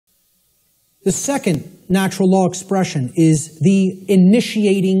The second natural law expression is the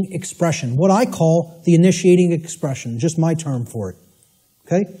initiating expression, what I call the initiating expression, just my term for it.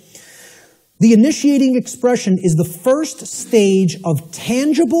 Okay? The initiating expression is the first stage of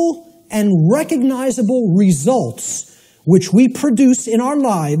tangible and recognizable results which we produce in our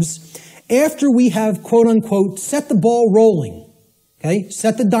lives after we have, quote unquote, set the ball rolling, okay?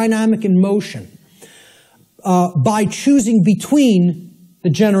 Set the dynamic in motion by choosing between the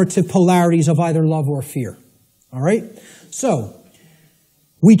generative polarities of either love or fear, all right? So,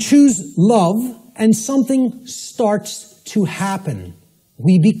 we choose love and something starts to happen.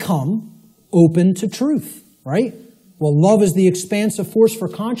 We become open to truth, right? Well, love is the expansive force for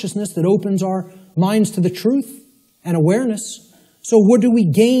consciousness that opens our minds to the truth and awareness. So what do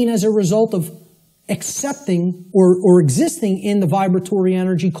we gain as a result of accepting or existing in the vibratory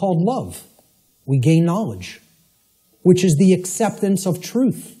energy called love? We gain knowledge, which is the acceptance of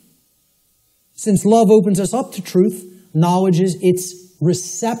truth. Since love opens us up to truth, knowledge is its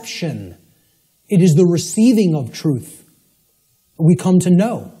reception. It is the receiving of truth. We come to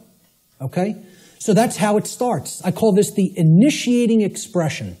know, okay? So that's how it starts. I call this the initiating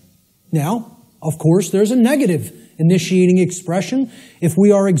expression. Now, of course, there's a negative initiating expression if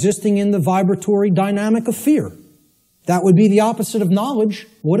we are existing in the vibratory dynamic of fear. That would be the opposite of knowledge.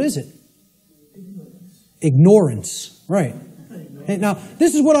 What is it? Ignorance. Right. Okay, now,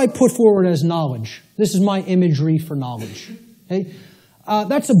 this is what I put forward as knowledge. This is my imagery for knowledge. Okay?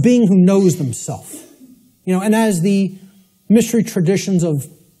 That's a being who knows themselves. You know, and as the mystery traditions of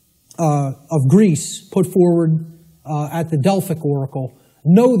Greece put forward at the Delphic Oracle,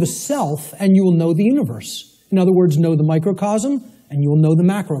 know the self and you will know the universe. In other words, know the microcosm and you will know the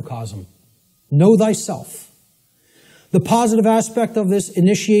macrocosm. Know thyself. The positive aspect of this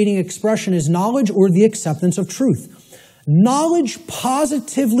initiating expression is knowledge or the acceptance of truth. Knowledge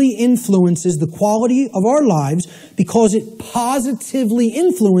positively influences the quality of our lives because it positively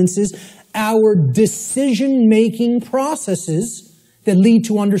influences our decision-making processes that lead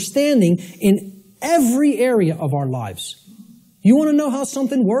to understanding in every area of our lives. You want to know how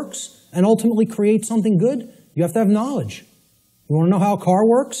something works and ultimately create something good? You have to have knowledge. You want to know how a car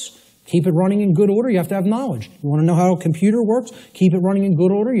works? Keep it running in good order? You have to have knowledge. You want to know how a computer works? Keep it running in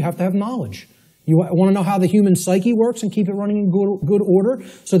good order? You have to have knowledge. You want to know how the human psyche works and keep it running in good order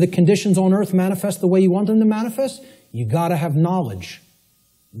so that conditions on earth manifest the way you want them to manifest? You got to have knowledge.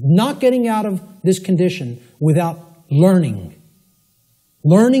 Not getting out of this condition without learning.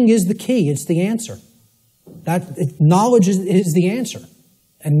 Learning is the key. It's the answer. Knowledge is the answer.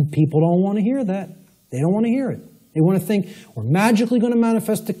 And people don't want to hear that. They don't want to hear it. They want to think we're magically going to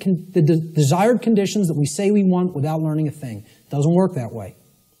manifest the desired conditions that we say we want without learning a thing. It doesn't work that way.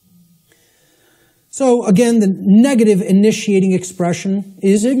 So again, the negative initiating expression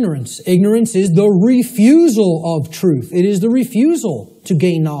is ignorance. Ignorance is the refusal of truth. It is the refusal to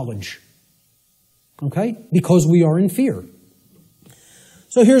gain knowledge. Okay? Because we are in fear.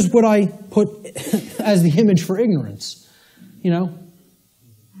 So here's what I put as the image for ignorance. You know,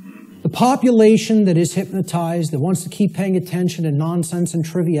 the population that is hypnotized, that wants to keep paying attention to nonsense and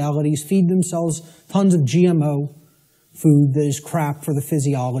trivialities, feed themselves tons of GMO food that is crap for the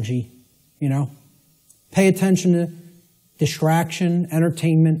physiology, you know. Pay attention to distraction,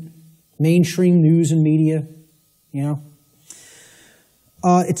 entertainment, mainstream news and media, you know.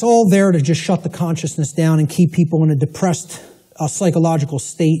 It's all there to just shut the consciousness down and keep people in a depressed psychological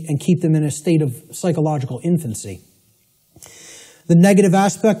state and keep them in a state of psychological infancy. The negative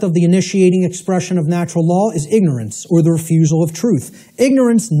aspect of the initiating expression of natural law is ignorance, or the refusal of truth.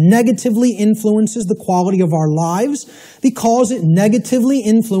 Ignorance negatively influences the quality of our lives because it negatively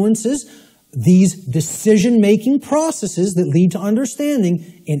influences these decision-making processes that lead to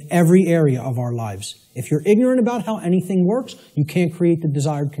understanding in every area of our lives. If you're ignorant about how anything works, you can't create the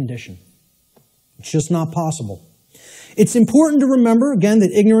desired condition. It's just not possible. It's important to remember, again,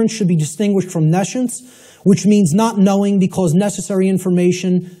 that ignorance should be distinguished from nescience, which means not knowing because necessary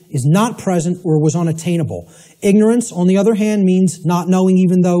information is not present or was unattainable. Ignorance, on the other hand, means not knowing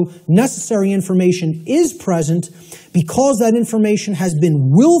even though necessary information is present because that information has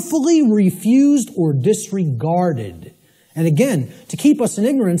been willfully refused or disregarded. And again, to keep us in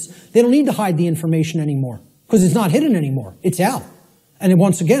ignorance, they don't need to hide the information anymore because it's not hidden anymore. It's out. And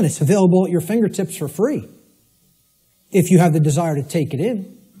once again, it's available at your fingertips for free if you have the desire to take it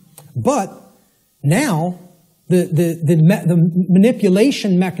in. But now, the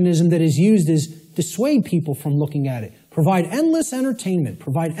manipulation mechanism that is used is dissuade people from looking at it. Provide endless entertainment,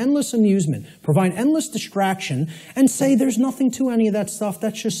 provide endless amusement, provide endless distraction, and say there's nothing to any of that stuff.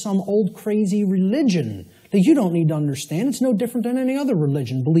 That's just some old crazy religion. that you don't need to understand. It's no different than any other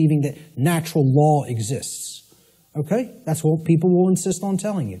religion, believing that natural law exists. Okay? That's what people will insist on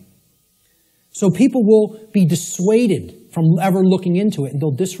telling you. So people will be dissuaded from ever looking into it, and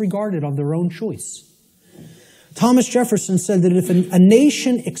they'll disregard it of their own choice. Thomas Jefferson said that if a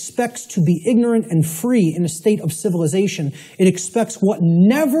nation expects to be ignorant and free in a state of civilization, it expects what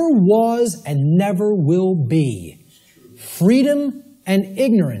never was and never will be. Freedom and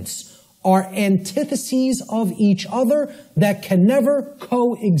ignorance are antitheses of each other that can never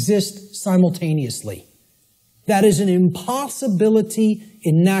coexist simultaneously. That is an impossibility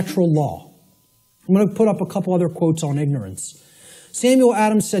in natural law. I'm going to put up a couple other quotes on ignorance. Samuel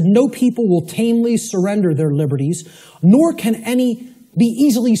Adams said, "No people will tamely surrender their liberties, nor can any be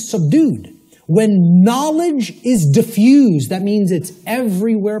easily subdued. When knowledge is diffused," that means it's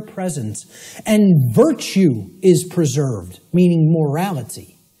everywhere present, "and virtue is preserved," meaning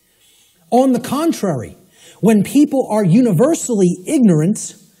morality. On the contrary, when people are universally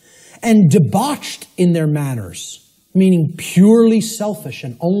ignorant and debauched in their manners, meaning purely selfish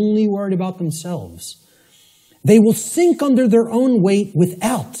and only worried about themselves, they will sink under their own weight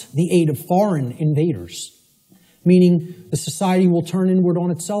without the aid of foreign invaders, meaning the society will turn inward on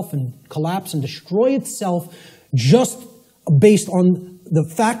itself and collapse and destroy itself just based on the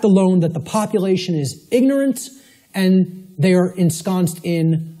fact alone that the population is ignorant and they are ensconced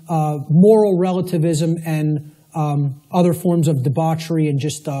in moral relativism and other forms of debauchery and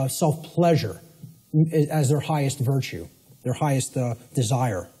just self-pleasure as their highest virtue, their highest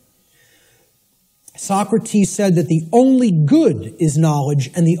desire. Socrates said that the only good is knowledge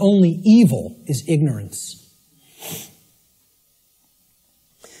and the only evil is ignorance.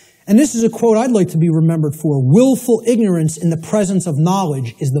 And this is a quote I'd like to be remembered for. "Willful ignorance in the presence of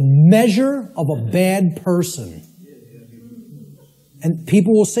knowledge is the measure of a bad person." And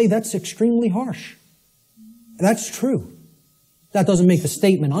people will say that's extremely harsh. That's true. That doesn't make the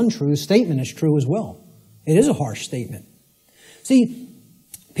statement untrue. The statement is true as well. It is a harsh statement. See,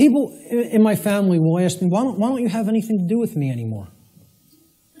 people in my family will ask me, why don't you have anything to do with me anymore?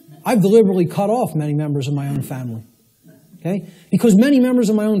 I've deliberately cut off many members of my own family. Okay? Because many members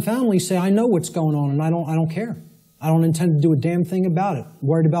of my own family say, I know what's going on and I don't care. I don't intend to do a damn thing about it. I'm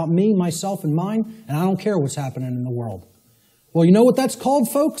worried about me, myself, and mine, and I don't care what's happening in the world. Well, you know what that's called,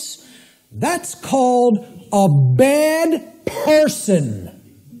 folks? That's called a bad person.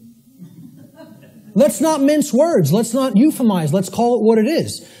 Let's not mince words. Let's not euphemize. Let's call it what it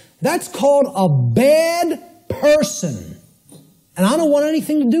is. That's called a bad person. And I don't want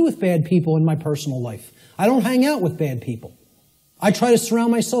anything to do with bad people in my personal life. I don't hang out with bad people. I try to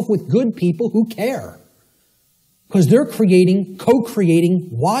surround myself with good people who care. Because they're co-creating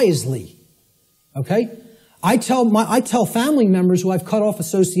wisely. Okay? I tell family members who I've cut off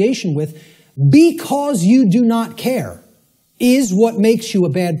association with, because you do not care is what makes you a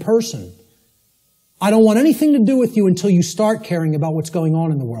bad person. I don't want anything to do with you until you start caring about what's going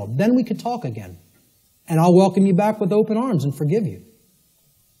on in the world. Then we could talk again. And I'll welcome you back with open arms and forgive you.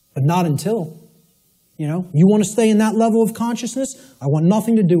 But not until. You want to stay in that level of consciousness? I want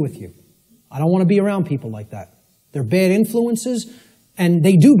nothing to do with you. I don't want to be around people like that. They're bad influences, and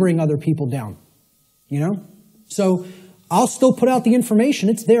they do bring other people down. So I'll still put out the information.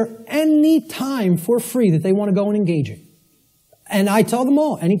 It's there any time for free that they want to go and engage it. And I tell them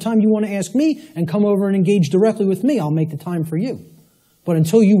all, anytime you want to ask me and come over and engage directly with me, I'll make the time for you. But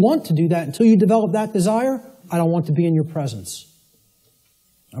until you want to do that, until you develop that desire, I don't want to be in your presence.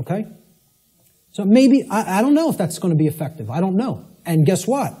 Okay? So maybe, I don't know if that's going to be effective. I don't know. And guess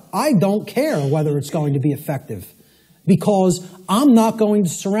what? I don't care whether it's going to be effective. Because I'm not going to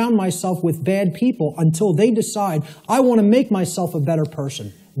surround myself with bad people until they decide I want to make myself a better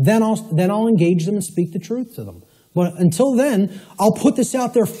person. Then I'll engage them and speak the truth to them. But until then, I'll put this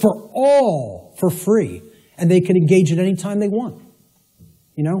out there for free. And they can engage it any time they want.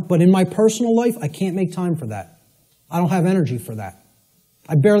 But in my personal life, I can't make time for that. I don't have energy for that.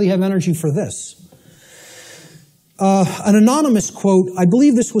 I barely have energy for this. An anonymous quote, I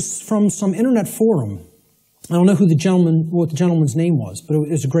believe this was from some internet forum. I don't know what the gentleman's name was, but it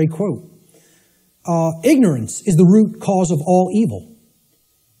was a great quote. Ignorance is the root cause of all evil.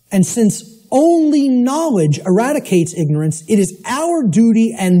 And since only knowledge eradicates ignorance, it is our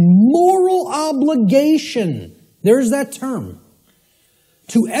duty and moral obligation, there's that term,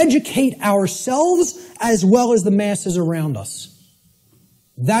 to educate ourselves as well as the masses around us.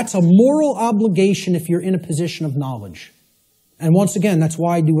 That's a moral obligation if you're in a position of knowledge. And once again, that's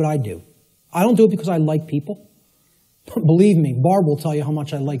why I do what I do. I don't do it because I like people. Believe me, Barb will tell you how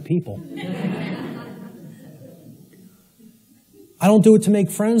much I like people. I don't do it to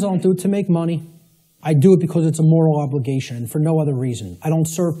make friends. I don't do it to make money. I do it because it's a moral obligation and for no other reason. I don't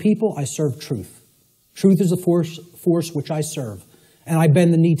serve people, I serve truth. Truth is the force which I serve, and I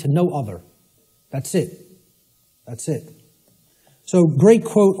bend the knee to no other. That's it. That's it. So great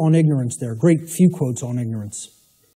quote on ignorance there, great few quotes on ignorance.